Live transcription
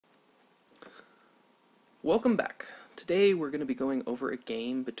Welcome back. Today we're going to be going over a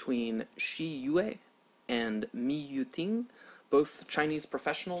game between Shi Yue and Mi Yuting, both Chinese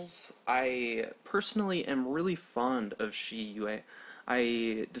professionals. I personally am really fond of Shi Yue.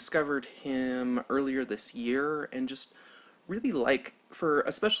 I discovered him earlier this year and just really like,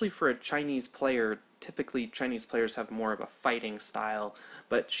 especially for a Chinese player, typically Chinese players have more of a fighting style,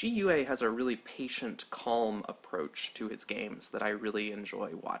 but Shi Yue has a really patient, calm approach to his games that I really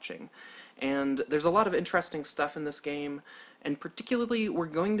enjoy watching. And there's a lot of interesting stuff in this game, and particularly we're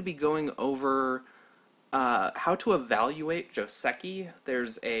going to be going over how to evaluate Joseki.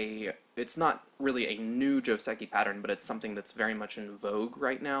 It's not really a new Joseki pattern, but it's something that's very much in vogue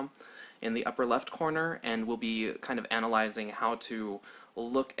right now in the upper left corner, and we'll be kind of analyzing how to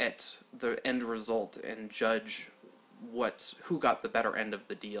look at the end result and judge who got the better end of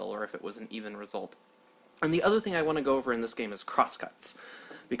the deal, or if it was an even result. And the other thing I want to go over in this game is crosscuts,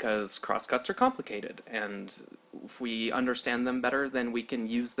 because crosscuts are complicated, and if we understand them better, then we can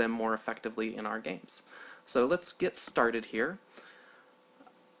use them more effectively in our games. So let's get started here.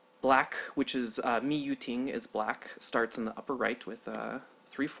 Black, which is Mi Yuting is black, starts in the upper right with a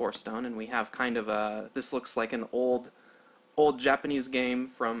 3-4 stone, and we have kind of this looks like an old Japanese game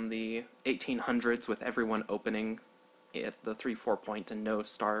from the 1800s with everyone opening at the 3-4 point and no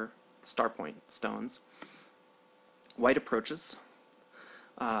star point stones. White approaches.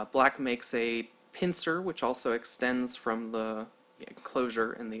 Black makes a pincer, which also extends from the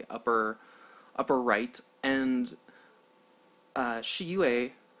enclosure in the upper right, and Shi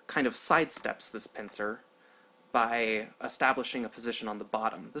Yue kind of sidesteps this pincer by establishing a position on the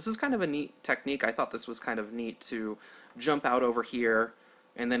bottom. This is kind of a neat technique. I thought this was kind of neat to jump out over here,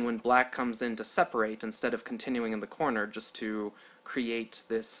 and then when black comes in to separate, instead of continuing in the corner, just to create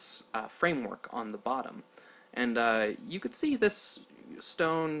this framework on the bottom. And you could see this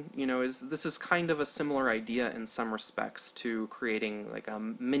stone, this is kind of a similar idea in some respects to creating like a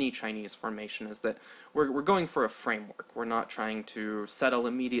mini Chinese formation, is that we're going for a framework. We're not trying to settle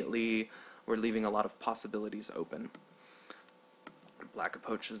immediately. We're leaving a lot of possibilities open. Black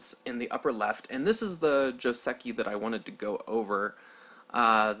approaches in the upper left, and this is the Joseki that I wanted to go over.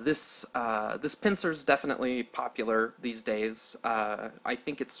 This pincer is definitely popular these days. I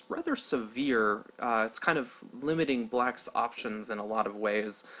think it's rather severe. It's kind of limiting black's options in a lot of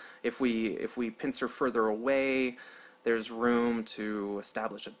ways. If we pincer further away, there's room to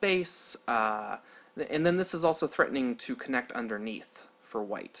establish a base, and then this is also threatening to connect underneath for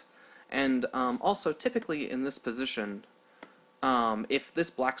white. And also, typically in this position, if this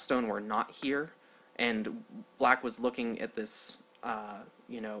black stone were not here, and black was looking at this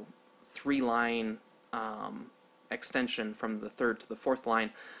 3-line extension from the third to the fourth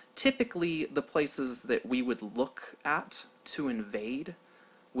line, typically the places that we would look at to invade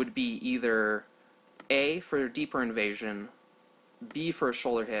would be either A for deeper invasion, B for a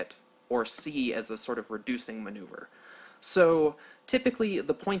shoulder hit, or C as a sort of reducing maneuver. So typically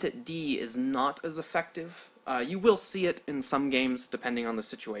the point at D is not as effective. You will see it in some games depending on the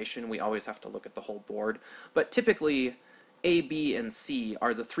situation. We always have to look at the whole board, but typically A, B, and C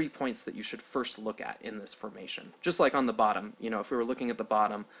are the 3 points that you should first look at in this formation. Just like on the bottom, if we were looking at the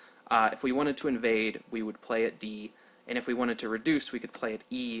bottom, if we wanted to invade, we would play at D, and if we wanted to reduce, we could play at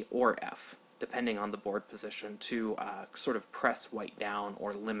E or F, depending on the board position, to sort of press white down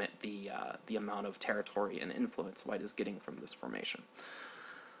or limit the amount of territory and influence white is getting from this formation.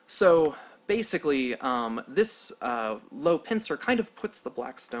 So basically, this low pincer kind of puts the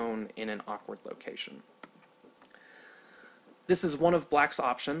black stone in an awkward location. This is one of black's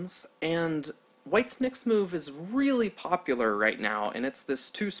options, and white's next move is really popular right now, and it's this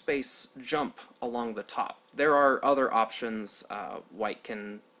 2-space jump along the top. There are other options. White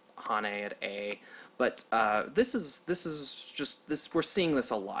can Hane at A, but this is just we're seeing this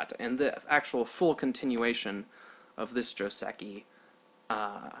a lot, and the actual full continuation of this Joseki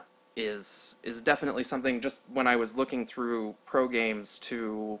is definitely something. Just when I was looking through pro games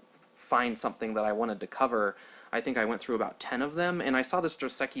to find something that I wanted to cover, I think I went through about 10 of them, and I saw this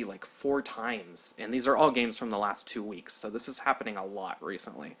Joseki like 4 times, and these are all games from the last 2 weeks, so this is happening a lot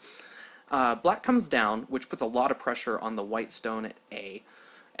recently. Black comes down, which puts a lot of pressure on the white stone at A,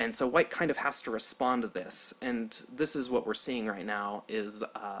 and so white kind of has to respond to this, and this is what we're seeing right now, is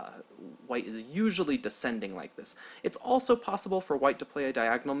white is usually descending like this. It's also possible for white to play a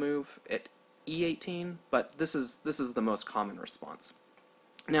diagonal move at E18, but this is the most common response.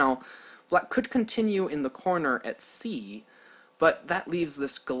 Now, black could continue in the corner at C, but that leaves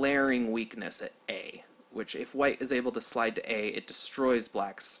this glaring weakness at A, which if white is able to slide to A, it destroys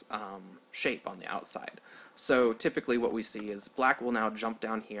black's shape on the outside. So typically what we see is black will now jump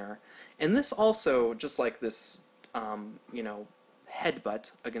down here, and this also, just like this,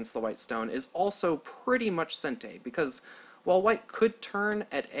 headbutt against the white stone, is also pretty much sente, because while white could turn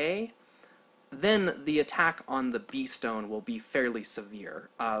at A, then the attack on the B stone will be fairly severe.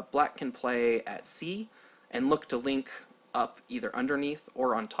 Black can play at C and look to link up either underneath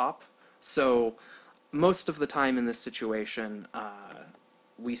or on top. So most of the time in this situation,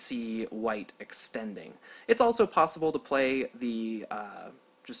 we see white extending. It's also possible to play the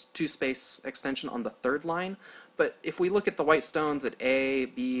just two-space extension on the third line, but if we look at the white stones at A,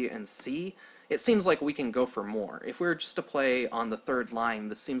 B, and C, it seems like we can go for more. If we were just to play on the third line,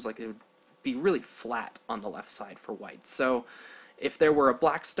 this seems like it would be really flat on the left side for white. So if there were a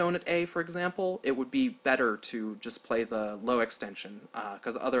black stone at A, for example, it would be better to just play the low extension,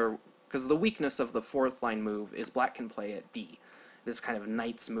 because the weakness of the fourth line move is black can play at D, this kind of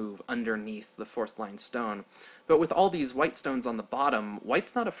knight's move underneath the fourth line stone. But with all these white stones on the bottom,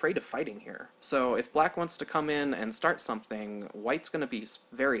 white's not afraid of fighting here. So if black wants to come in and start something, white's going to be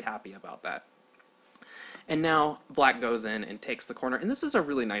very happy about that. And now black goes in and takes the corner, and this is a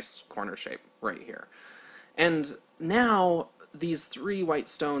really nice corner shape right here. And now these three white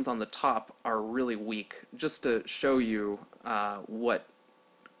stones on the top are really weak. Just to show you what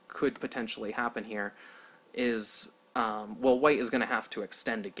could potentially happen here is, well, white is going to have to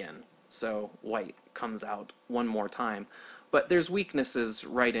extend again. So white comes out one more time. But there's weaknesses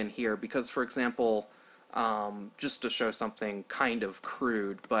right in here because, for example, just to show something kind of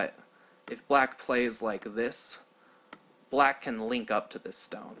crude, but if black plays like this, black can link up to this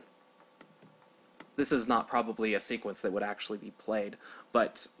stone. This is not probably a sequence that would actually be played,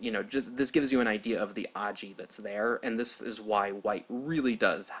 but this gives you an idea of the aji that's there, and this is why white really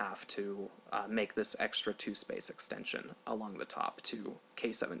does have to make this extra two-space extension along the top to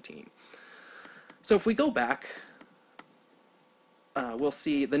K17. So if we go back, we'll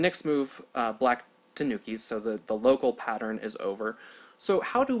see the next move, black tanukis, so the local pattern is over. So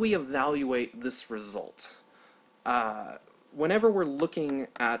how do we evaluate this result? Whenever we're looking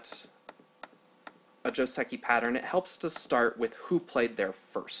at a Joseki pattern, it helps to start with who played there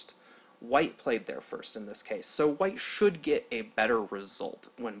first. White played there first in this case, so white should get a better result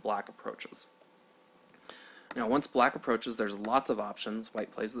when black approaches. Now once black approaches, there's lots of options.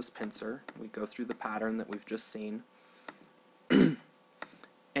 White plays this pincer. We go through the pattern that we've just seen. And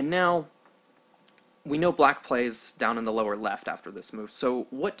now we know black plays down in the lower left after this move, so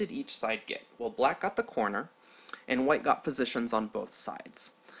what did each side get? Well, black got the corner, and white got positions on both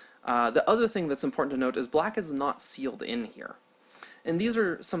sides. The other thing that's important to note is black is not sealed in here. And these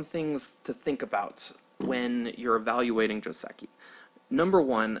are some things to think about when you're evaluating Joseki. Number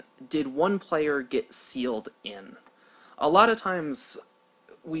one, did one player get sealed in? A lot of times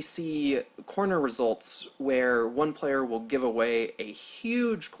we see corner results where one player will give away a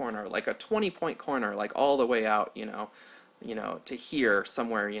huge corner, like a 20-point corner, like all the way out, to here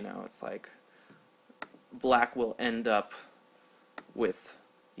somewhere, it's like black will end up with,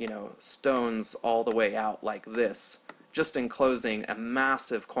 stones all the way out like this, just enclosing a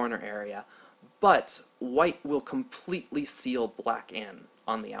massive corner area. But white will completely seal black in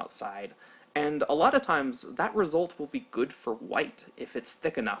on the outside. And a lot of times that result will be good for white if it's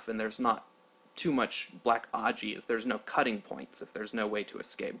thick enough and there's not too much black aji, if there's no cutting points, if there's no way to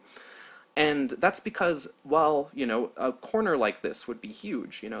escape. And that's because, well, a corner like this would be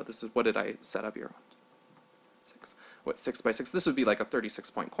huge. This is, what did I set up here? 6 by 6? This would be like a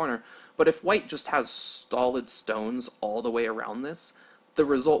 36-point corner. But if white just has solid stones all the way around this, the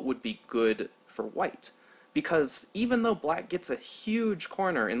result would be good for white. Because even though black gets a huge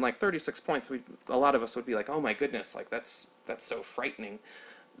corner in like 36 points, a lot of us would be like, oh my goodness, like that's so frightening.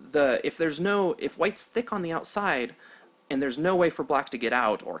 If white's thick on the outside and there's no way for black to get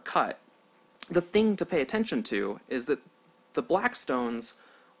out or cut, the thing to pay attention to is that the black stones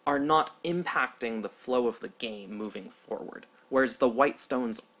are not impacting the flow of the game moving forward, whereas the white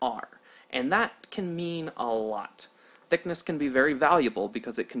stones are. And that can mean a lot. Thickness can be very valuable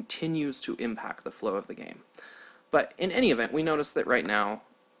because it continues to impact the flow of the game. But in any event, we notice that right now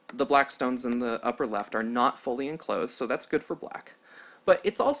the black stones in the upper left are not fully enclosed, so that's good for black. But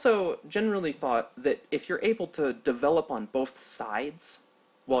it's also generally thought that if you're able to develop on both sides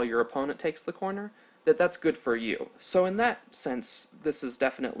while your opponent takes the corner, that's good for you. So in that sense, this is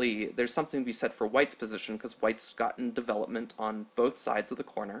definitely, there's something to be said for white's position, because white's gotten development on both sides of the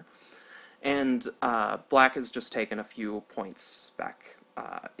corner. And black has just taken a few points back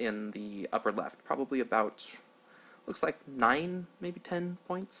in the upper left, probably about, looks like 9, maybe 10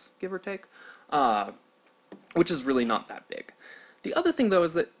 points, give or take, which is really not that big. The other thing, though,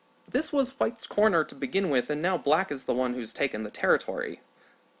 is that this was White's corner to begin with, and now Black is the one who's taken the territory.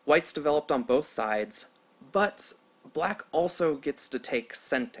 White's developed on both sides, but Black also gets to take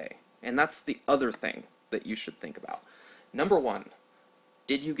Sente, and that's the other thing that you should think about. Number one,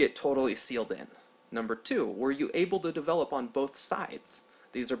 did you get totally sealed in? Number two, were you able to develop on both sides?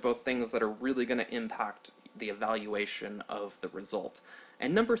 These are both things that are really going to impact the evaluation of the result.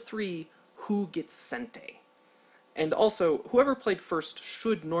 And number three, who gets Sente? And also, whoever played first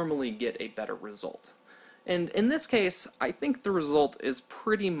should normally get a better result. And in this case, I think the result is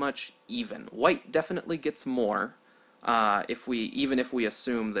pretty much even. White definitely gets more, even if we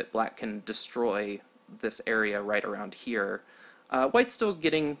assume that Black can destroy this area right around here. White's still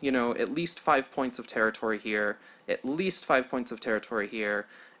getting, at least 5 points of territory here, at least 5 points of territory here,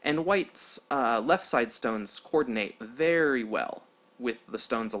 and White's left side stones coordinate very well with the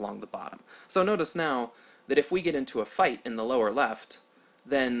stones along the bottom. So notice now that if we get into a fight in the lower left,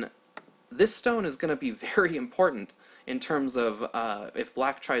 then this stone is going to be very important in terms of if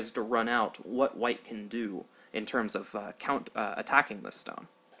Black tries to run out, what White can do in terms of attacking this stone.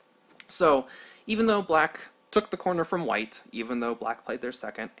 So even though Black took the corner from White, even though Black played their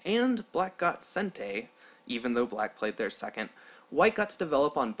second, and Black got Sente, even though Black played their second, White got to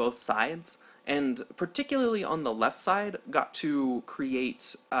develop on both sides, and particularly on the left side, got to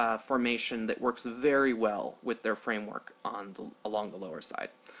create a formation that works very well with their framework along the lower side.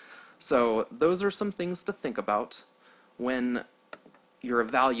 So those are some things to think about when you're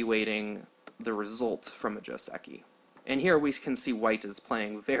evaluating the result from a Joseki. And here we can see White is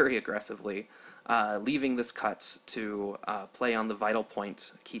playing very aggressively, leaving this cut to play on the vital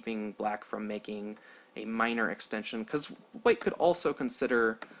point, keeping Black from making a minor extension, because White could also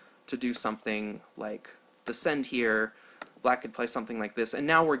consider to do something like descend here. Black could play something like this, and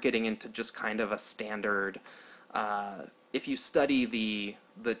now we're getting into just kind of a standard, if you study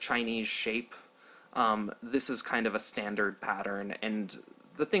the Chinese shape, this is kind of a standard pattern, and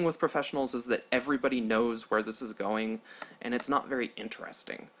the thing with professionals is that everybody knows where this is going, and it's not very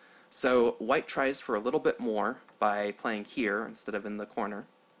interesting. So White tries for a little bit more by playing here instead of in the corner.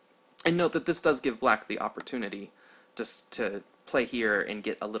 And note that this does give Black the opportunity to play here and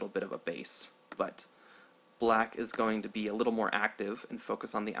get a little bit of a base, but Black is going to be a little more active and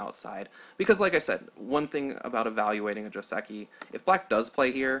focus on the outside. Because like I said, one thing about evaluating a Joseki, if Black does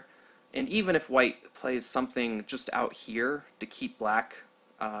play here, and even if White plays something just out here to keep Black,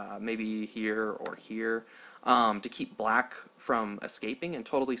 maybe here or here, to keep Black from escaping and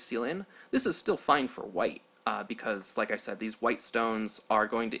totally seal in, this is still fine for White. Because, like I said, these white stones are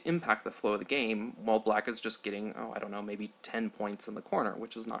going to impact the flow of the game, while Black is just getting, I don't know, maybe 10 points in the corner,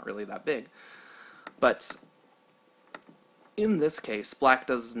 which is not really that big. But in this case, Black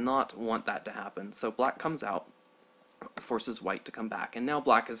does not want that to happen, so Black comes out, forces White to come back, and now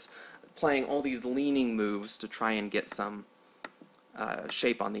Black is playing all these leaning moves to try and get some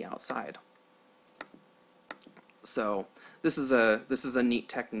shape on the outside. So this is a neat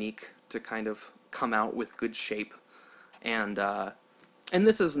technique to kind of come out with good shape, and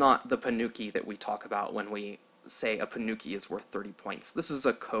this is not the Panuki that we talk about when we say a Panuki is worth 30 points. This is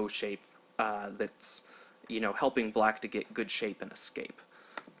a Ko shape that's helping Black to get good shape and escape.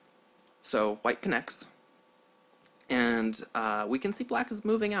 So White connects, and we can see Black is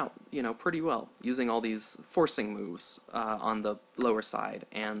moving out pretty well, using all these forcing moves on the lower side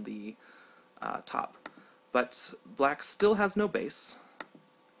and the top. But Black still has no base.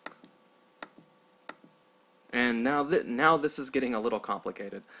 And now this is getting a little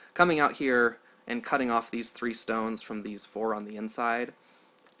complicated. Coming out here and cutting off these 3 stones from these 4 on the inside,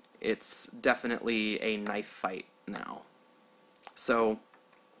 it's definitely a knife fight now. So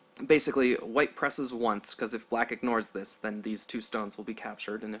basically, White presses once, because if Black ignores this, then these 2 stones will be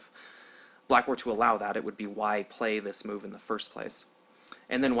captured, and if Black were to allow that, it would be why play this move in the first place.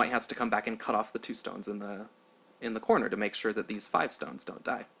 And then White has to come back and cut off the 2 stones in the corner to make sure that these 5 stones don't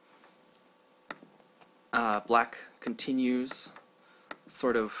die. Black continues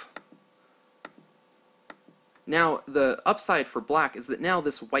sort of. Now, the upside for Black is that now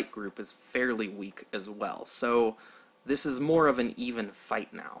this White group is fairly weak as well, so this is more of an even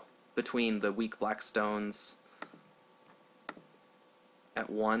fight now between the weak Black stones at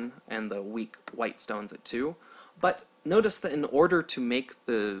 1 and the weak White stones at 2. But notice that in order to make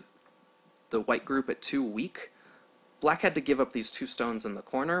the White group at 2 weak, Black had to give up these 2 stones in the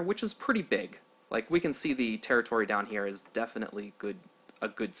corner, which is pretty big. Like, we can see the territory down here is definitely a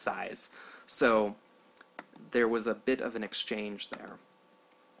good size. So there was a bit of an exchange there.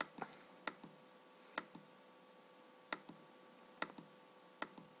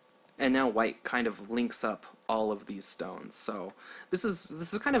 and now white kind of links up all of these stones. So this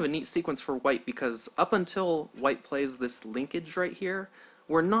is kind of a neat sequence for white, because up until white plays this linkage right here,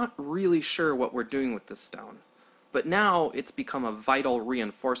 we're not really sure what we're doing with this stone. But now it's become a vital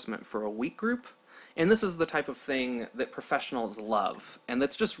reinforcement for a weak group, and this is the type of thing that professionals love, and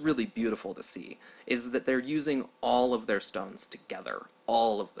that's just really beautiful to see, is that they're using all of their stones together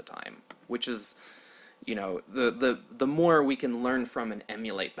all of the time, which is, you know, the more we can learn from and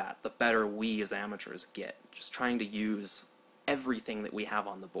emulate that, the better we as amateurs get, just trying to use everything that we have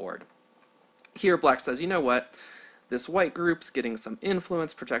on the board. Here black says, you know what, this white group's getting some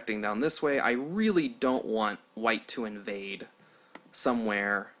influence projecting down this way. I really don't want white to invade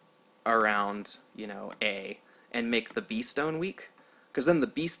somewhere around, you know, A, and make the B stone weak, because then the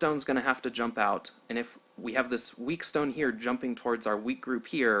B stone's going to have to jump out, and if we have this weak stone here jumping towards our weak group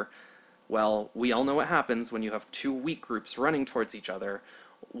here, well, we all know what happens when you have two weak groups running towards each other.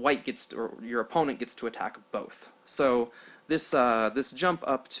 White gets to, or your opponent gets to attack both. So this jump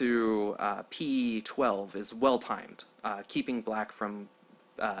up to P12 is well timed, keeping black from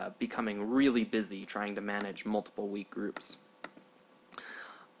becoming really busy trying to manage multiple weak groups.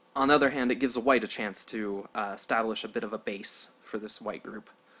 On the other hand, it gives white a chance to establish a bit of a base for this white group.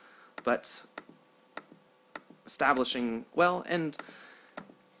 But establishing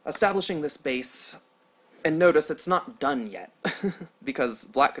this base, and notice it's not done yet, because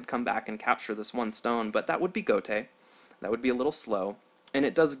black could come back and capture this one stone, but that would be Gote. That would be a little slow, and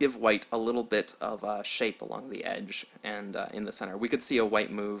it does give white a little bit of shape along the edge and in the center. We could see a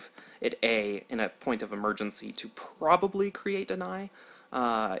white move at A in a point of emergency to probably create an eye.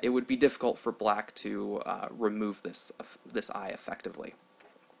 It would be difficult for black to remove this eye effectively.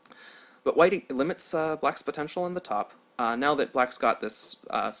 But white limits black's potential in the top. Now that black's got this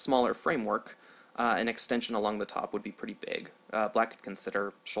smaller framework, an extension along the top would be pretty big. Black could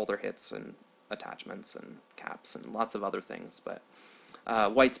consider shoulder hits and attachments and caps and lots of other things, but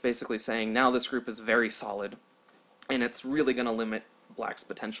white's basically saying now this group is very solid, and it's really going to limit black's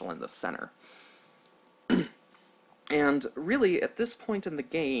potential in the center. And really, at this point in the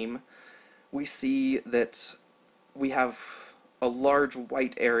game, we see that we have a large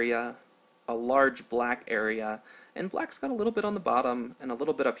white area, a large black area, and black's got a little bit on the bottom and a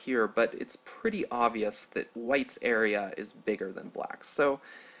little bit up here, but it's pretty obvious that white's area is bigger than black's. So,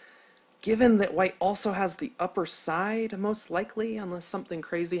 given that white also has the upper side, most likely, unless something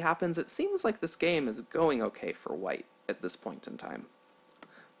crazy happens, it seems like this game is going okay for white at this point in time.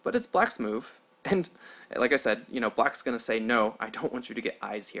 But it's black's move. And like I said, you know, black's going to say, no, I don't want you to get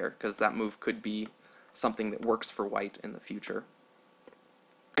eyes here, because that move could be something that works for white in the future.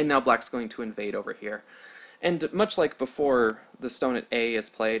 And now black's going to invade over here. And much like before the stone at A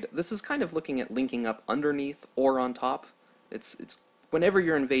is played, this is kind of looking at linking up underneath or on top. It's whenever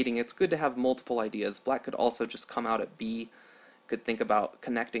you're invading, it's good to have multiple ideas. Black could also just come out at B, could think about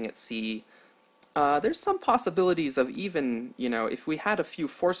connecting at C. There's some possibilities of even, you know, if we had a few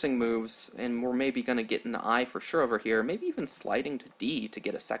forcing moves and we're maybe going to get an eye for sure over here, maybe even sliding to D to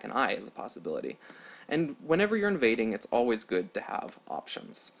get a second eye is a possibility. And whenever you're invading, it's always good to have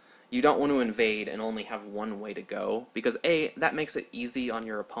options. You don't want to invade and only have one way to go, because A, that makes it easy on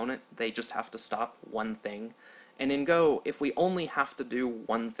your opponent. They just have to stop one thing. And in Go, if we only have to do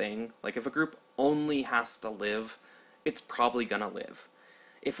one thing, like if a group only has to live, it's probably going to live.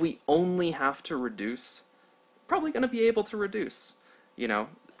 If we only have to reduce, probably going to be able to reduce. You know,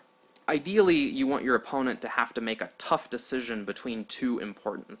 ideally you want your opponent to have to make a tough decision between two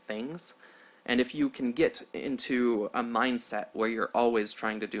important things. And if you can get into a mindset where you're always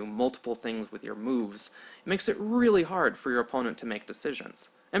trying to do multiple things with your moves, it makes it really hard for your opponent to make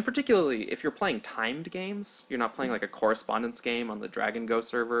decisions. And particularly if you're playing timed games, you're not playing like a correspondence game on the Dragon Go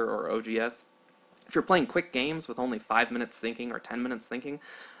server or OGS. If you're playing quick games with only 5 minutes thinking or 10 minutes thinking,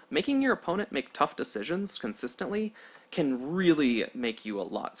 making your opponent make tough decisions consistently can really make you a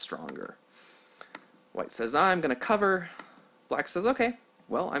lot stronger. White says, I'm going to cover. Black says, okay,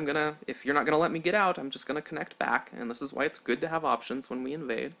 well, if you're not going to let me get out, I'm just going to connect back, and this is why it's good to have options when we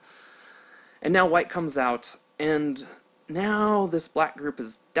invade. And now white comes out, and now this black group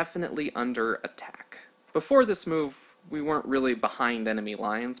is definitely under attack. Before this move, we weren't really behind enemy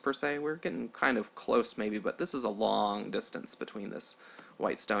lines, per se. We're getting kind of close, maybe, but this is a long distance between this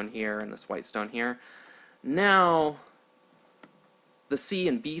white stone here and this white stone here. Now, the C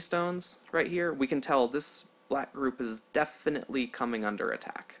and B stones right here, we can tell this black group is definitely coming under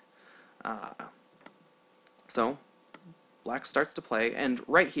attack. So, black starts to play, and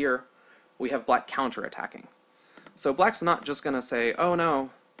right here, we have black counterattacking. So black's not just going to say, oh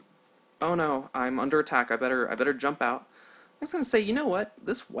no, I'm under attack, I better jump out. was going to say, you know what?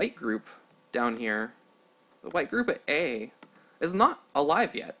 This white group down here, the white group at A, is not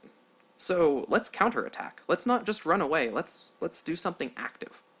alive yet. So let's counterattack. Let's not just run away. Let's do something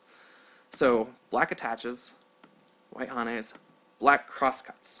active. So black attaches, white hanes, black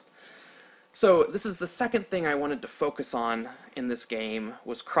crosscuts. So this is the second thing I wanted to focus on in this game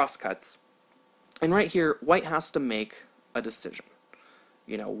was crosscuts. And right here, white has to make a decision.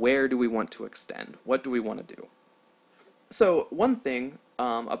 You know, where do we want to extend? What do we want to do? So one thing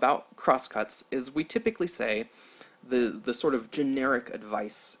about crosscuts is we typically say the sort of generic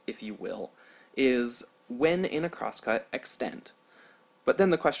advice, if you will, is when in a crosscut, extend. But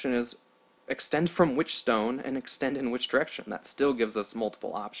then the question is, extend from which stone and extend in which direction? That still gives us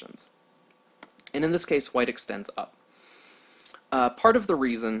multiple options. And in this case, white extends up. Part of the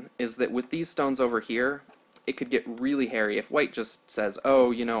reason is that with these stones over here, it could get really hairy if white just says,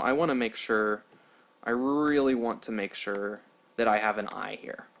 oh, you know, I want to make sure, I really want to make sure that I have an eye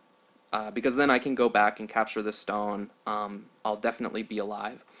here. Because then I can go back and capture this stone. I'll definitely be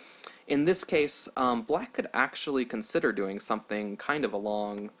alive. In this case, black could actually consider doing something kind of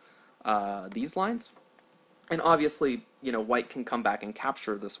along these lines. And obviously, you know, white can come back and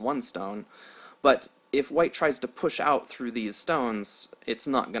capture this one stone, but if white tries to push out through these stones, it's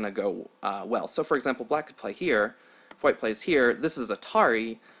not going to go well. So for example, black could play here. If white plays here, this is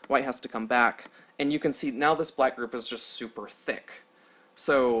Atari. White has to come back, and you can see now this black group is just super thick.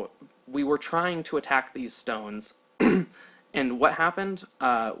 So we were trying to attack these stones, and what happened?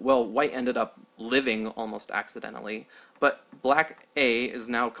 Well, white ended up living almost accidentally, but black A is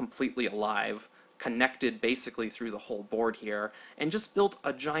now completely alive, connected basically through the whole board here, and just built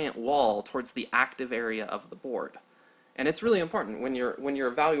a giant wall towards the active area of the board. And it's really important when you're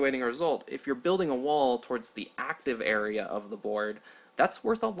evaluating a result, if you're building a wall towards the active area of the board, that's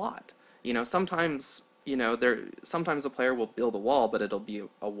worth a lot. You know, sometimes, you know, sometimes a player will build a wall, but it'll be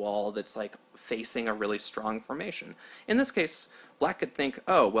a wall that's like facing a really strong formation. In this case, black could think,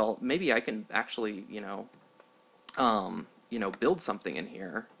 oh, well, maybe I can actually, build something in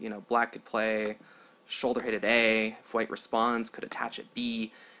here. You know, black could play shoulder hit at A, if white responds, could attach at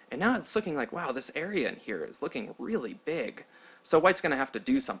B, and now it's looking like, wow, this area in here is looking really big. So white's going to have to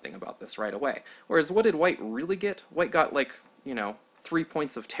do something about this right away. Whereas what did white really get? White got like, 3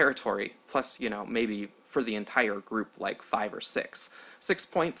 points of territory, plus, maybe for the entire group, like 5 or 6. 6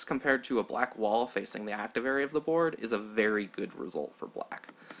 points compared to a black wall facing the active area of the board is a very good result for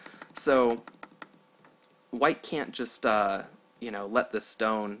black. So white can't just, let this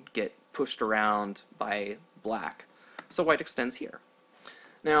stone get pushed around by black. So white extends here.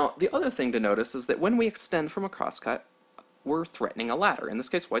 Now, the other thing to notice is that when we extend from a crosscut, we're threatening a ladder. In this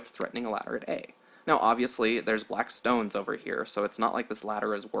case, white's threatening a ladder at A. Now, obviously, there's black stones over here, so it's not like this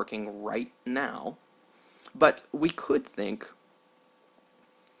ladder is working right now. But we could think,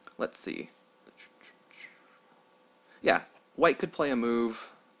 let's see. Yeah, white could play a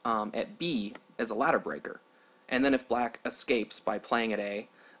move at B as a ladder breaker. And then if black escapes by playing at A,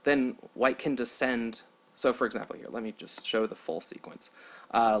 then white can descend. So for example here, let me just show the full sequence.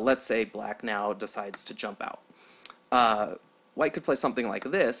 Let's say black now decides to jump out. White could play something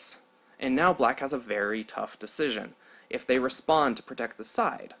like this, and now black has a very tough decision. If they respond to protect the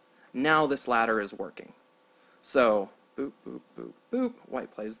side, now this ladder is working. So, boop, boop, boop, boop,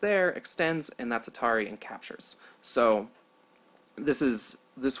 white plays there, extends, and that's Atari and captures. So,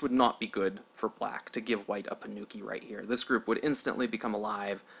 this would not be good for black to give white a Panuki right here. This group would instantly become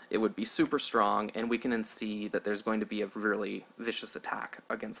alive, it would be super strong, and we can then see that there's going to be a really vicious attack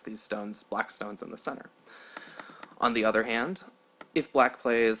against these stones, black stones in the center. On the other hand, if black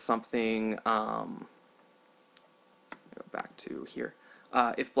plays something, go back to here,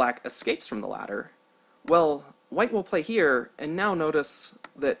 if black escapes from the ladder, well, white will play here, and now notice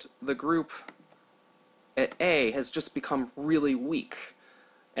that the group at A has just become really weak.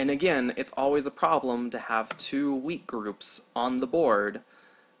 And again, it's always a problem to have two weak groups on the board,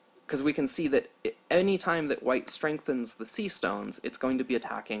 because we can see that any time that white strengthens the C stones, it's going to be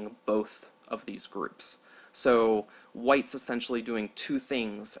attacking both of these groups. So white's essentially doing two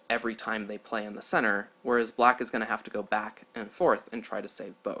things every time they play in the center, whereas black is going to have to go back and forth and try to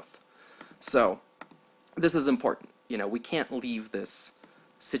save both. So this is important. We can't leave this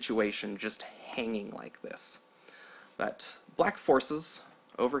situation just hanging like this. But black forces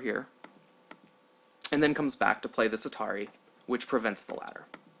over here, and then comes back to play this Atari, which prevents the ladder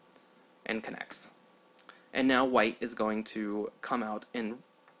and connects. And now white is going to come out and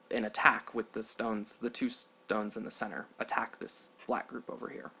attack with the stones, the two stones in the center, attack this black group over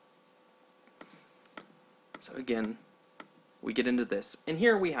here. So again, we get into this, and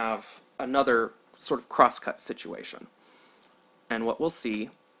here we have another sort of crosscut situation. And what we'll see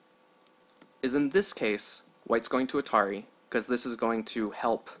is in this case, white's going to Atari, because this is going to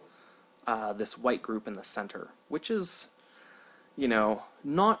help this white group in the center, which is, you know,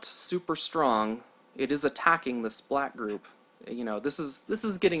 not super strong. It is attacking this black group. You know, this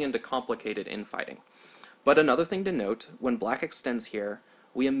is getting into complicated infighting. But another thing to note, when black extends here,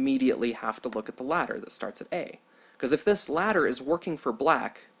 we immediately have to look at the ladder that starts at A. Because if this ladder is working for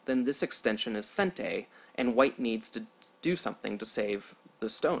black, then this extension is sent A, and white needs to do something to save the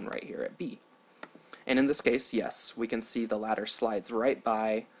stone right here at B. And in this case, yes, we can see the ladder slides right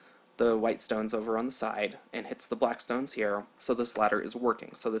by the white stones over on the side and hits the black stones here, so this ladder is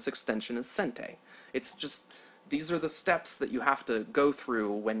working. So this extension is sent A. It's just, these are the steps that you have to go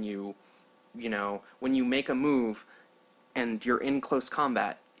through when you know, when you make a move and you're in close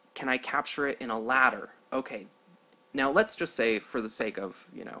combat. Can I capture it in a ladder? Okay, now let's just say, for the sake of,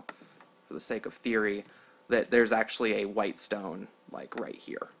 you know, for the sake of theory, that there's actually a white stone, like right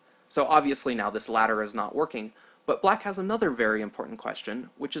here. So obviously now this ladder is not working, but black has another very important question,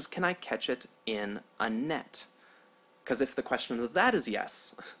 which is, can I catch it in a net? Because if the question of that is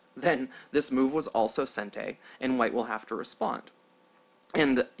yes, then this move was also sent A, and white will have to respond.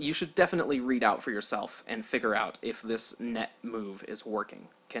 And you should definitely read out for yourself and figure out if this net move is working.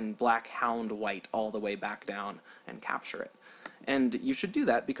 Can black hound white all the way back down and capture it? And you should do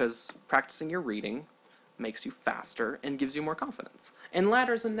that because practicing your reading makes you faster and gives you more confidence. And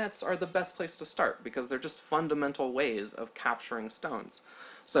ladders and nets are the best place to start because they're just fundamental ways of capturing stones.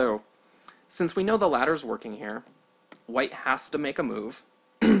 So, since we know the ladder's working here, white has to make a move.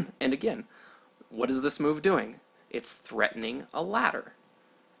 And again, what is this move doing? It's threatening a ladder.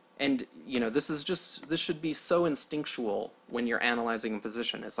 And, you know, this should be so instinctual when you're analyzing a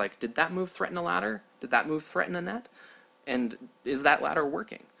position. It's like, did that move threaten a ladder? Did that move threaten a net? And is that ladder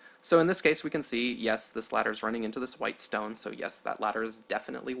working? So in this case, we can see, yes, this ladder is running into this white stone, so yes, that ladder is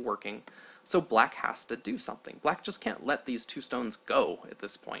definitely working. So black has to do something. Black just can't let these two stones go at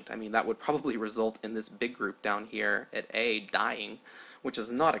this point. I mean, that would probably result in this big group down here at A dying, which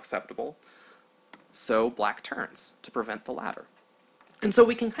is not acceptable. So black turns to prevent the ladder. And so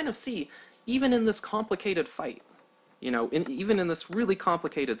we can kind of see, even in this complicated fight, you know, even in this really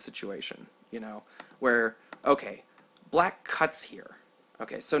complicated situation, you know, where, okay, black cuts here.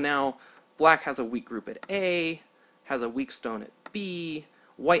 Okay, so now black has a weak group at A, has a weak stone at B,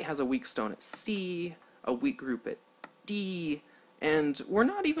 white has a weak stone at C, a weak group at D, and we're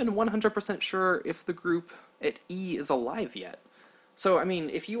not even 100% sure if the group at E is alive yet. So, I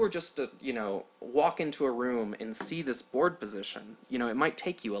mean, if you were just to, you know, walk into a room and see this board position, you know, it might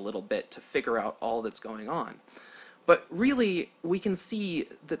take you a little bit to figure out all that's going on. But really, we can see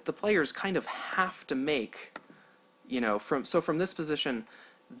that the players kind of have to make, you know, from this position,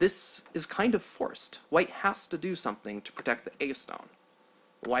 this is kind of forced. White has to do something to protect the A stone.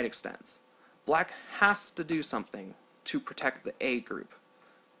 White extends. Black has to do something to protect the A group.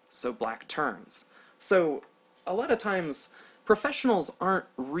 So black turns. So a lot of times, professionals aren't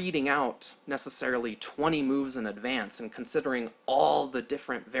reading out necessarily 20 moves in advance and considering all the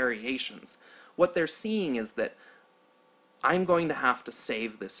different variations. What they're seeing is that I'm going to have to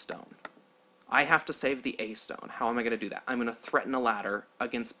save this stone. I have to save the A stone. How am I going to do that? I'm going to threaten a ladder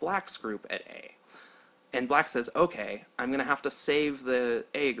against black's group at A. And black says, okay, I'm going to have to save the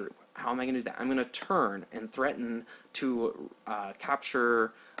A group. How am I going to do that? I'm going to turn and threaten to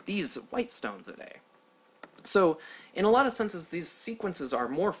capture these white stones at A. So, in a lot of senses, these sequences are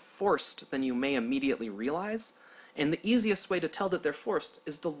more forced than you may immediately realize, and the easiest way to tell that they're forced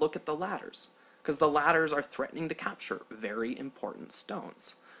is to look at the ladders, because the ladders are threatening to capture very important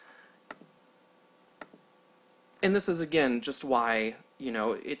stones. And this is, again, just why, you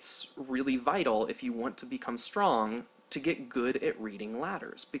know, it's really vital if you want to become strong to get good at reading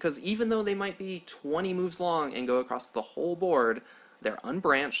ladders, because even though they might be 20 moves long and go across the whole board, they're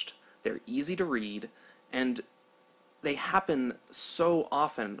unbranched, they're easy to read, and they happen so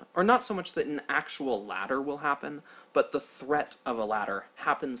often, or not so much that an actual ladder will happen, but the threat of a ladder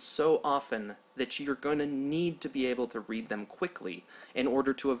happens so often that you're going to need to be able to read them quickly in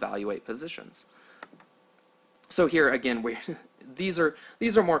order to evaluate positions. So here again, these are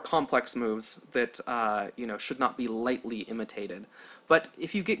more complex moves that you know, should not be lightly imitated. But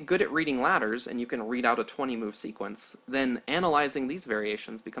if you get good at reading ladders and you can read out a 20-move sequence, then analyzing these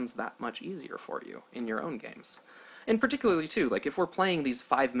variations becomes that much easier for you in your own games. And particularly too, like if we're playing these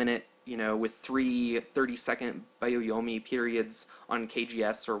 5-minute, you know, with 3 30-second Bayoyomi periods on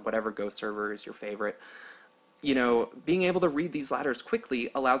KGS or whatever Go server is your favorite, you know, being able to read these ladders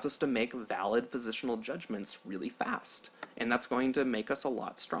quickly allows us to make valid positional judgments really fast, and that's going to make us a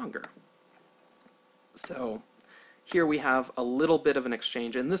lot stronger. So, here we have a little bit of an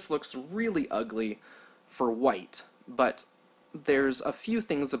exchange, and this looks really ugly for white, but there's a few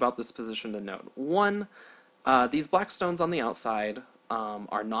things about this position to note. One, these black stones on the outside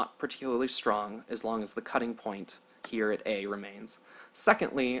are not particularly strong as long as the cutting point here at A remains.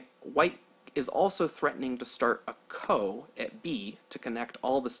 Secondly, white is also threatening to start a ko at B to connect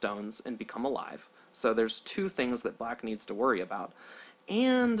all the stones and become alive. So there's two things that black needs to worry about.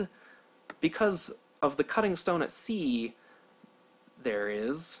 And because of the cutting stone at C, there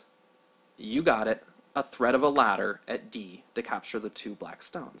is, you got it, a threat of a ladder at D to capture the two black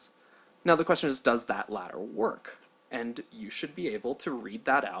stones. Now the question is, does that ladder work? And you should be able to read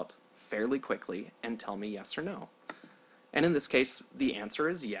that out fairly quickly and tell me yes or no. And in this case, the answer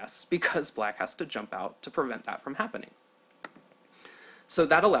is yes, because black has to jump out to prevent that from happening. So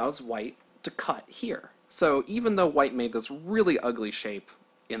that allows white to cut here. So even though white made this really ugly shape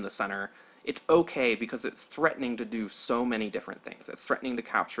in the center, it's okay because it's threatening to do so many different things. It's threatening to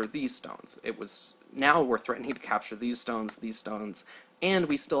capture these stones. Now we're threatening to capture these stones, and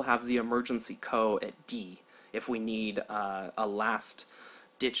we still have the emergency ko at D if we need a last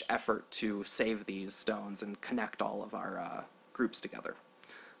ditch effort to save these stones and connect all of our groups together.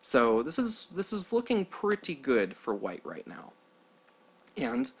 So this is looking pretty good for white right now.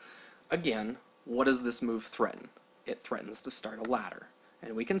 And again, what does this move threaten? It threatens to start a ladder,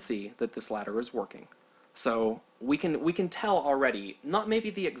 and we can see that this ladder is working. So we can tell already, not maybe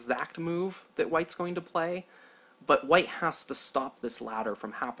the exact move that white's going to play, but white has to stop this ladder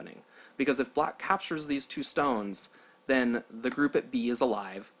from happening, because if black captures these two stones, then the group at B is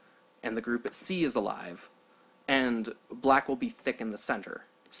alive, and the group at C is alive, and black will be thick in the center.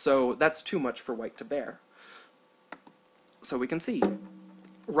 So that's too much for white to bear. So we can see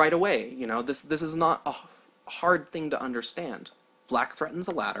right away, this is not a hard thing to understand. Black threatens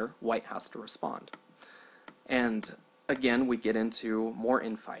a ladder, white has to respond. And again, we get into more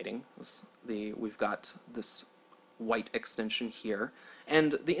infighting. We've got this white extension here.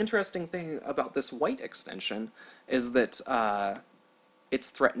 And the interesting thing about this white extension is that it's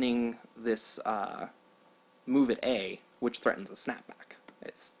threatening this move at A, which threatens a snapback.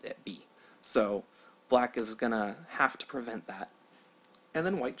 It's at B. So black is going to have to prevent that. And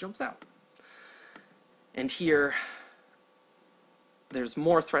then white jumps out. And here, there's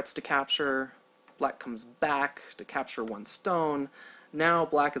more threats to capture. Black comes back to capture one stone. Now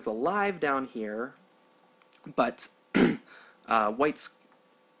black is alive down here, but white's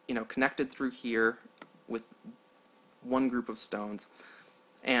connected through here with one group of stones,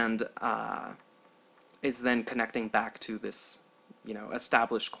 and is then connecting back to this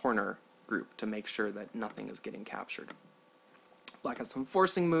established corner group to make sure that nothing is getting captured. Black has some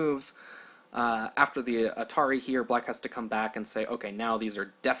forcing moves. After the Atari here, black has to come back and say, okay, now these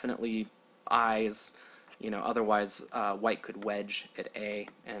are definitely eyes, otherwise white could wedge at A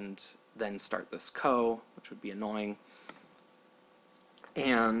and then start this ko, which would be annoying.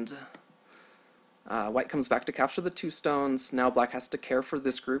 And white comes back to capture the two stones. Now black has to care for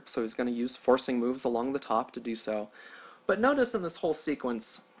this group, so he's going to use forcing moves along the top to do so. But notice in this whole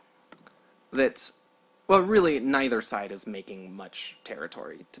sequence that, well, really neither side is making much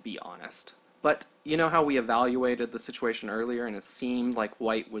territory, to be honest. But you know how we evaluated the situation earlier and it seemed like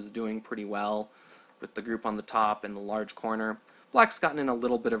white was doing pretty well with the group on the top and the large corner? Black's gotten in a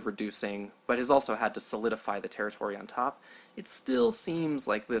little bit of reducing, but has also had to solidify the territory on top. It still seems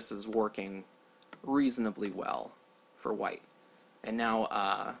like this is working reasonably well for white. And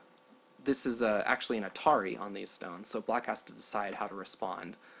now this is actually an Atari on these stones, so black has to decide how to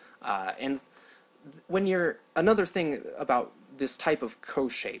respond. And another thing about this type of ko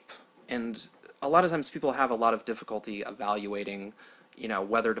shape, and a lot of times people have a lot of difficulty evaluating,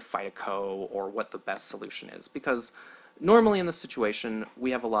 whether to fight a ko or what the best solution is, because normally in this situation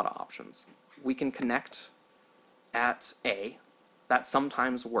we have a lot of options. We can connect at A. That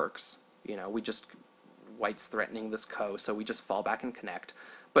sometimes works. White's threatening this ko, so we just fall back and connect.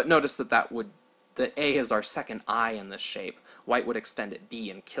 But notice that A is our second eye in this shape. White would extend at B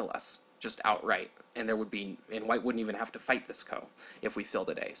and kill us just outright, and white wouldn't even have to fight this ko if we filled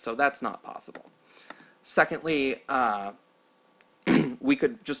at A. So that's not possible. Secondly, we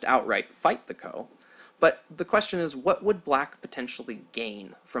could just outright fight the ko. But the question is, what would black potentially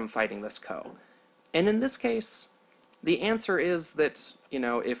gain from fighting this ko? And in this case, the answer is that,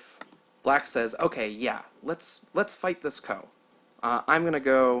 if black says, okay, yeah, let's fight this ko. I'm going to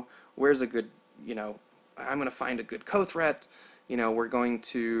go, where's a good, I'm going to find a good ko threat. We're going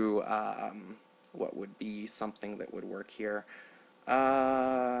to, what would be something that would work here?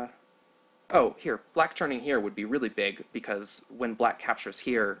 Here, black turning here would be really big, because when black captures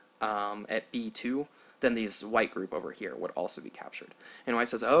here at B2, then these white group over here would also be captured. And white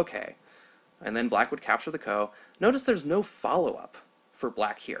says, okay. And then black would capture the ko. Notice there's no follow-up for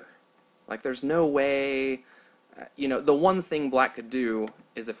black here. Like, there's no way... you know, the one thing black could do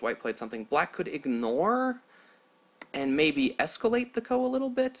is if white played something, black could ignore and maybe escalate the ko a little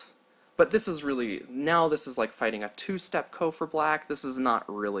bit. But this is really... now this is like fighting a two-step ko for black. This is not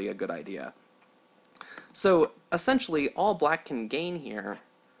really a good idea. So, essentially, all black can gain here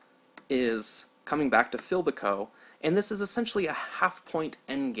is coming back to fill the ko, and this is essentially a half-point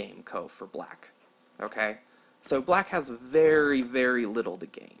endgame ko for black. Okay? So black has very, very little to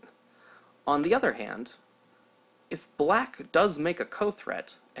gain. On the other hand, if black does make a ko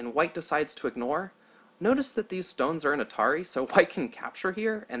threat and white decides to ignore, notice that these stones are in Atari, so white can capture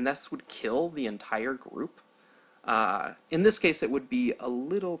here, and this would kill the entire group. In this case, it would be a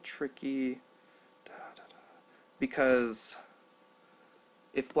little tricky, because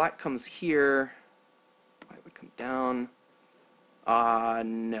if black comes here, white would come down.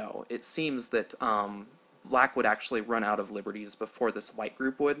 No. It seems that black would actually run out of liberties before this white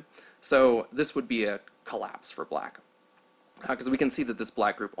group would. So this would be a collapse for black. Because we can see that this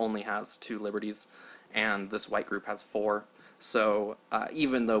black group only has 2 liberties, and this white group has 4. So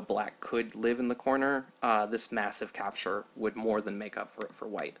even though black could live in the corner, this massive capture would more than make up for it for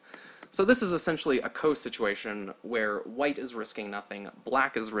white. So this is essentially a ko situation where white is risking nothing,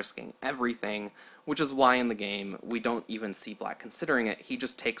 black is risking everything, which is why in the game we don't even see black considering it. He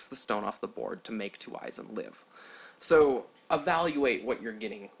just takes the stone off the board to make 2 eyes and live. So evaluate what you're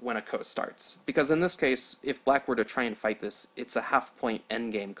getting when a ko starts. Because in this case, if black were to try and fight this, it's a half-point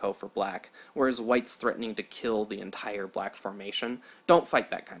endgame ko for black, whereas white's threatening to kill the entire black formation. Don't fight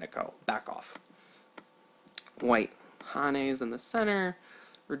that kind of ko. Back off. White Hane's in the center,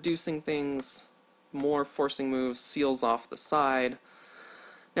 reducing things, more forcing moves, seals off the side.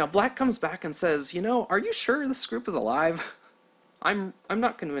 Now black comes back and says, you know, are you sure this group is alive? I'm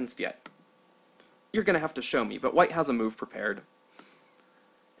not convinced yet. You're gonna have to show me, but white has a move prepared.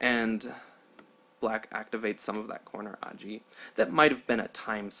 And black activates some of that corner aji. That might have been a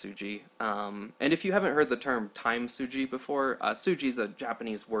time suji. And if you haven't heard the term time suji before, suji is a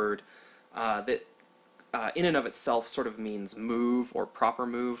Japanese word that in and of itself sort of means move or proper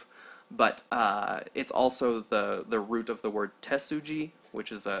move, but it's also the root of the word tesuji,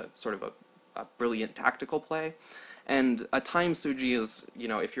 which is a sort of a brilliant tactical play. And a time suji is, you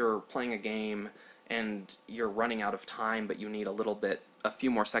know, if you're playing a game and you're running out of time but you need a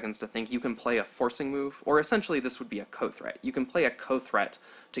few more seconds to think, you can play a forcing move, or essentially this would be a ko threat. You can play a ko threat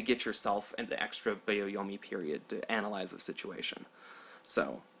to get yourself an extra Byoyomi period to analyze the situation.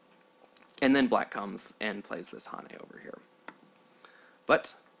 So, and then black comes and plays this Hane over here.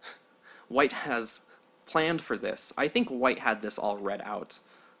 But white has planned for this. I think white had this all read out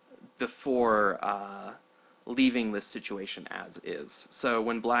before leaving this situation as is. So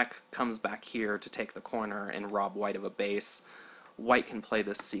when black comes back here to take the corner and rob white of a base, white can play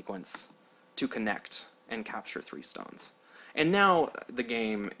this sequence to connect and capture 3 stones. And now the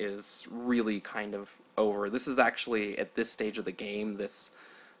game is really kind of over. This is actually, at this stage of the game, this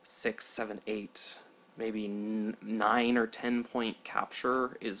 6, 7, 8, maybe 9 or 10 point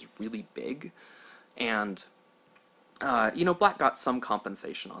capture is really big. And, you know, black got some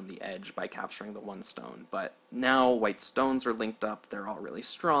compensation on the edge by capturing the 1 stone, but now white's stones are linked up, they're all really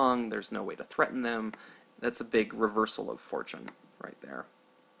strong, there's no way to threaten them. That's a big reversal of fortune right there.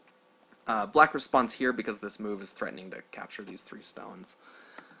 Black responds here because this move is threatening to capture these 3 stones.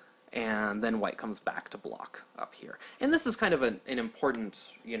 And then white comes back to block up here. And this is kind of an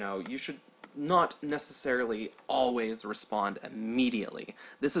important, you know, you should not necessarily always respond immediately.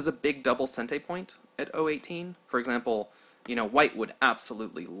 This is a big double sente point at 018. For example, you know, white would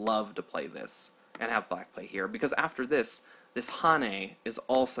absolutely love to play this and have black play here, because after this, this Hane is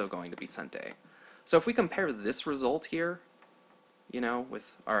also going to be sente. So if we compare this result here, you know,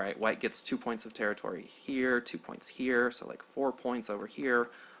 with, alright, white gets 2 points of territory here, 2 points here, so like 4 points over here.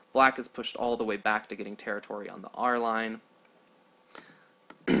 Black is pushed all the way back to getting territory on the R line.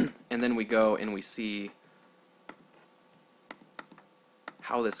 And then we go and we see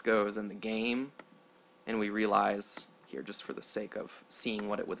how this goes in the game. And we realize, here just for the sake of seeing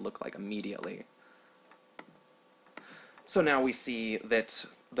what it would look like immediately. So now we see that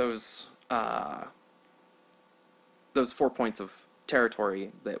those 4 points of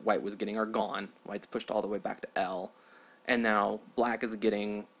territory that white was getting are gone. White's pushed all the way back to L. And now black is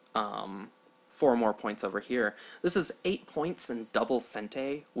getting 4 more points over here. This is 8 points in double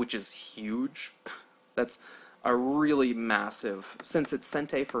sente, which is huge. That's a really massive, since it's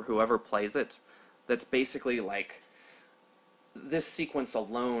sente for whoever plays it, that's basically like, this sequence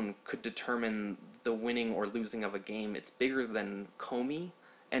alone could determine the winning or losing of a game. It's bigger than Komi,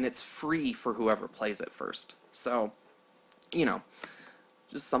 and it's free for whoever plays it first. So, you know,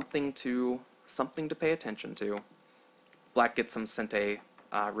 just something to pay attention to. Black gets some Sente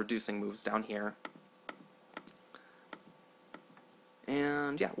reducing moves down here.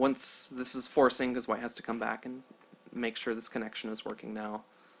 And yeah, once this is forcing, because white has to come back and make sure this connection is working now.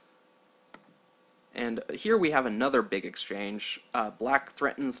 And here we have another big exchange. Black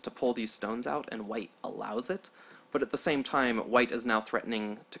threatens to pull these stones out, and white allows it. But at the same time, white is now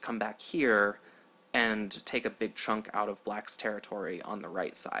threatening to come back here and take a big chunk out of black's territory on the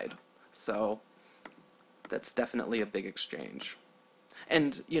right side. So that's definitely a big exchange.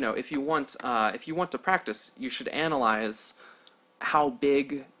 And you know, if you want to practice, you should analyze how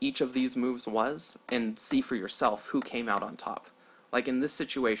big each of these moves was and see for yourself who came out on top. Like in this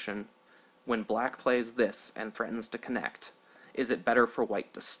situation, when black plays this and threatens to connect, is it better for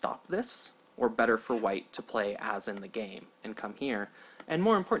white to stop this, or better for white to play as in the game and come here? And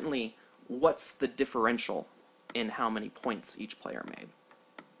more importantly, what's the differential in how many points each player made?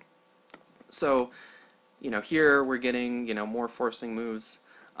 So, you know, here we're getting, you know, more forcing moves.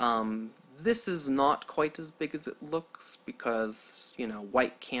 This is not quite as big as it looks because, you know,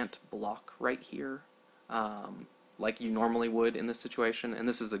 white can't block right here like you normally would in this situation. And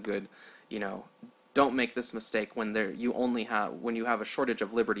this is a good, you know, don't make this mistake when when you have a shortage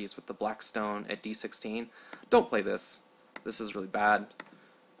of liberties with the black stone at d16. Don't play this. This is really bad.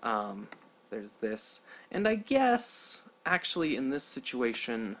 There's this. And I guess, actually, in this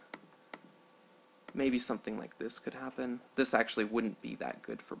situation, maybe something like this could happen. This actually wouldn't be that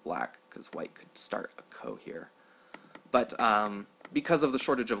good for black, because white could start a ko here. But because of the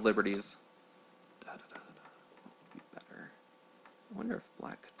shortage of liberties, would be better. I wonder if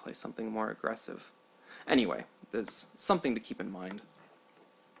black could play something more aggressive. Anyway, there's something to keep in mind.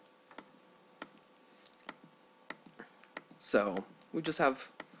 So, we just have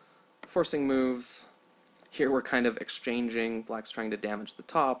forcing moves. Here we're kind of exchanging. Black's trying to damage the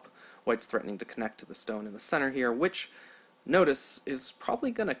top. White's threatening to connect to the stone in the center here, which, notice, is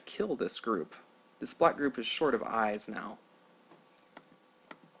probably going to kill this group. This black group is short of eyes now.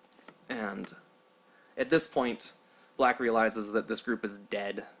 And at this point, black realizes that this group is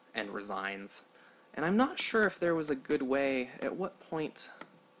dead and resigns. And I'm not sure if there was a good way. At what point?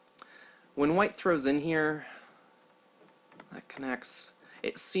 When white throws in here, that connects.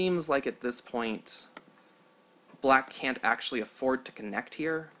 It seems like at this point, black can't actually afford to connect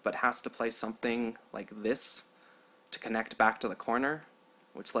here, but has to play something like this to connect back to the corner,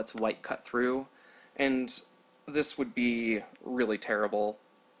 which lets white cut through. And this would be really terrible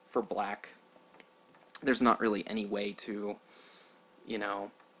for black. There's not really any way to, you know,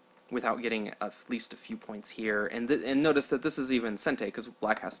 without getting at least a few points here. And notice that this is even Sente, because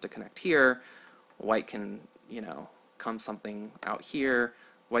black has to connect here. White can, you know, come something out here.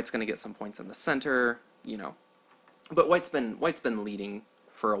 White's going to get some points in the center, you know. But white's been leading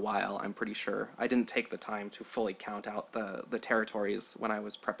for a while, I'm pretty sure. I didn't take the time to fully count out the territories when I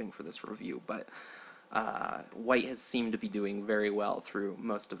was prepping for this review, but white has seemed to be doing very well through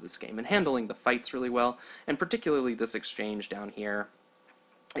most of this game and handling the fights really well, and particularly this exchange down here.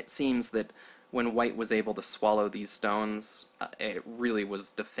 It seems that when white was able to swallow these stones, it really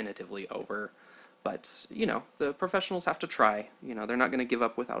was definitively over. But, you know, the professionals have to try. You know, they're not going to give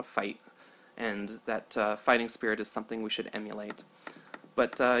up without a fight. And that fighting spirit is something we should emulate.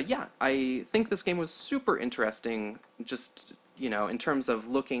 But yeah, I think this game was super interesting, just, you know, in terms of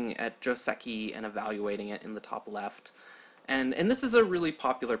looking at Joseki and evaluating it in the top left. And this is a really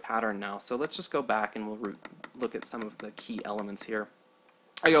popular pattern now, so let's just go back and we'll look at some of the key elements here.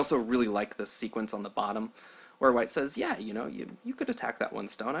 I also really like this sequence on the bottom, where white says, yeah, you know, you could attack that one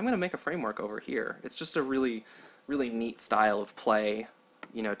stone. I'm going to make a framework over here. It's just a really, really neat style of play,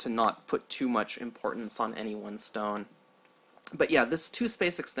 you know, to not put too much importance on any one stone. But yeah, this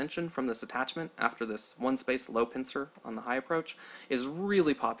 2-space extension from this attachment after this 1-space low pincer on the high approach is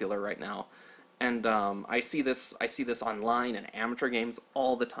really popular right now. And I see this online in amateur games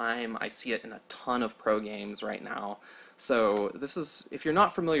all the time. I see it in a ton of pro games right now. So this is, if you're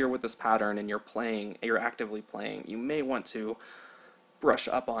not familiar with this pattern and you're actively playing, you may want to brush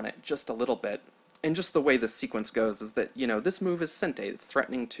up on it just a little bit. And just the way this sequence goes is that, you know, this move is Sente. It's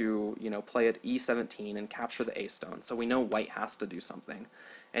threatening to, you know, play at e17 and capture the A stone. So we know white has to do something.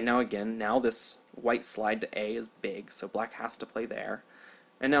 And now again, now this white slide to A is big, so black has to play there.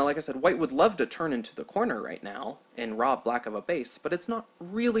 And now, like I said, white would love to turn into the corner right now and rob black of a base, but it's not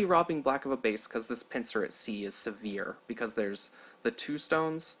really robbing black of a base because this pincer at C is severe, because there's the 2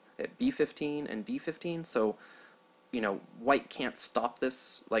 stones at B15 and D15, so white can't stop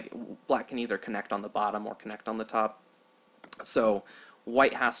this. Like, black can either connect on the bottom or connect on the top. So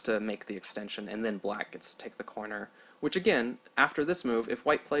white has to make the extension, and then black gets to take the corner. Which again, after this move, if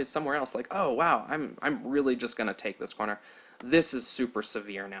white plays somewhere else, like, oh wow, I'm really just gonna take this corner, this is super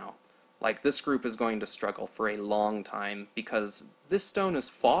severe now. Like, this group is going to struggle for a long time because this stone is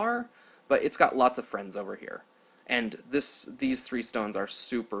far, but it's got lots of friends over here. And these three stones are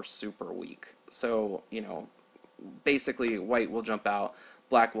super, super weak. So, basically white will jump out,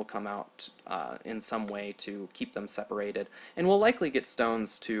 black will come out in some way to keep them separated, and we'll likely get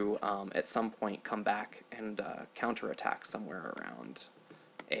stones to at some point come back and counterattack somewhere around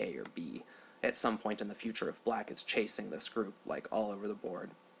A or B at some point in the future if black is chasing this group like all over the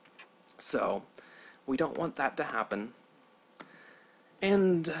board. So we don't want that to happen.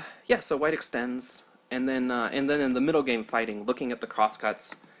 And yeah, so white extends, and then in the middle game fighting, looking at the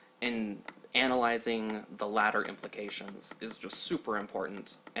crosscuts and analyzing the ladder implications is just super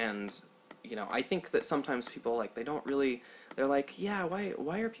important. And I think that sometimes people, like, they're like, yeah,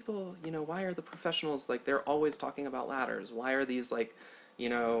 why are people, why are the professionals, like, they're always talking about ladders? Why are these, like,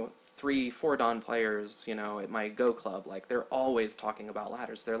 3-4 Dan players, at my Go club, like, they're always talking about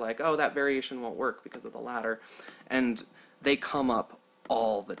ladders? They're like, oh, that variation won't work because of the ladder. And they come up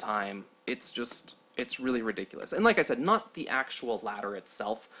all the time. It's really ridiculous. And like I said, not the actual ladder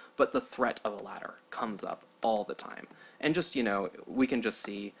itself, but the threat of a ladder comes up all the time. And just, we can just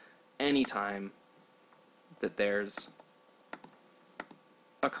see any time that there's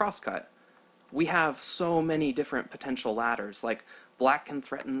a crosscut, we have so many different potential ladders. Like, black can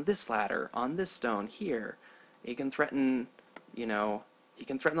threaten this ladder on this stone here. He can threaten, he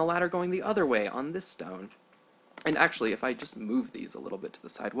can threaten the ladder going the other way on this stone. And actually, if I just move these a little bit to the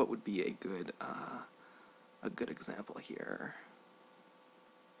side, what would be a good example here?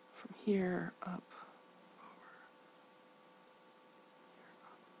 From here up, over.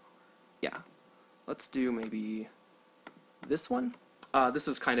 Yeah, let's do maybe this one. This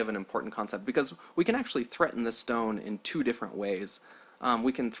is kind of an important concept because we can actually threaten this stone in two different ways.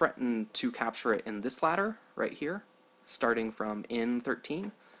 We can threaten to capture it in this ladder right here, starting from in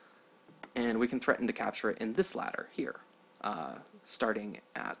 13. And we can threaten to capture it in this ladder here, starting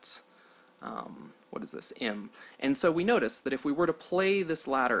at, what is this, M. And so we notice that if we were to play this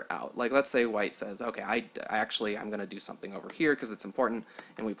ladder out, like let's say white says, okay, I'm going to do something over here because it's important,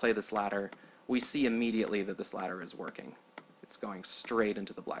 and we play this ladder, we see immediately that this ladder is working. It's going straight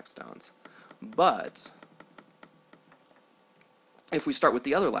into the black stones. But if we start with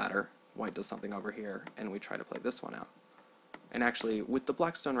the other ladder, white does something over here, and we try to play this one out. And actually, with the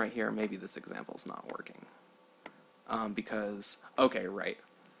black stone right here, maybe this example's not working. Because, okay, right.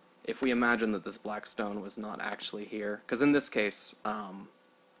 If we imagine that this black stone was not actually here, because in this case,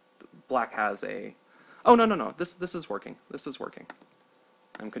 black has a... Oh, no, this is working. This is working.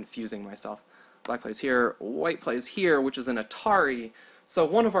 I'm confusing myself. Black plays here, white plays here, which is an Atari, so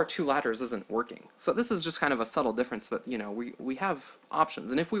one of our two ladders isn't working. So this is just kind of a subtle difference that, we have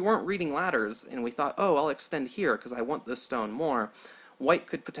options. And if we weren't reading ladders and we thought, oh, I'll extend here because I want this stone more, white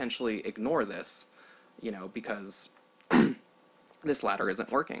could potentially ignore this, because this ladder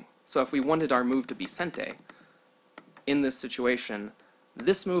isn't working. So if we wanted our move to be sente, in this situation,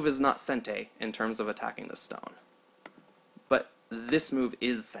 this move is not sente in terms of attacking the stone. But this move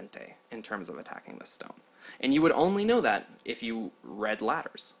is sente in terms of attacking the stone. And you would only know that if you read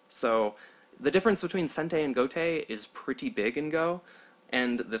ladders. So the difference between sente and gote is pretty big in Go,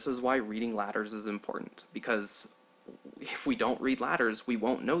 and this is why reading ladders is important, because if we don't read ladders, we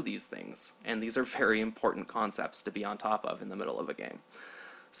won't know these things, and these are very important concepts to be on top of in the middle of a game.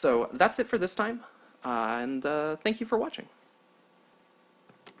 So that's it for this time, and thank you for watching.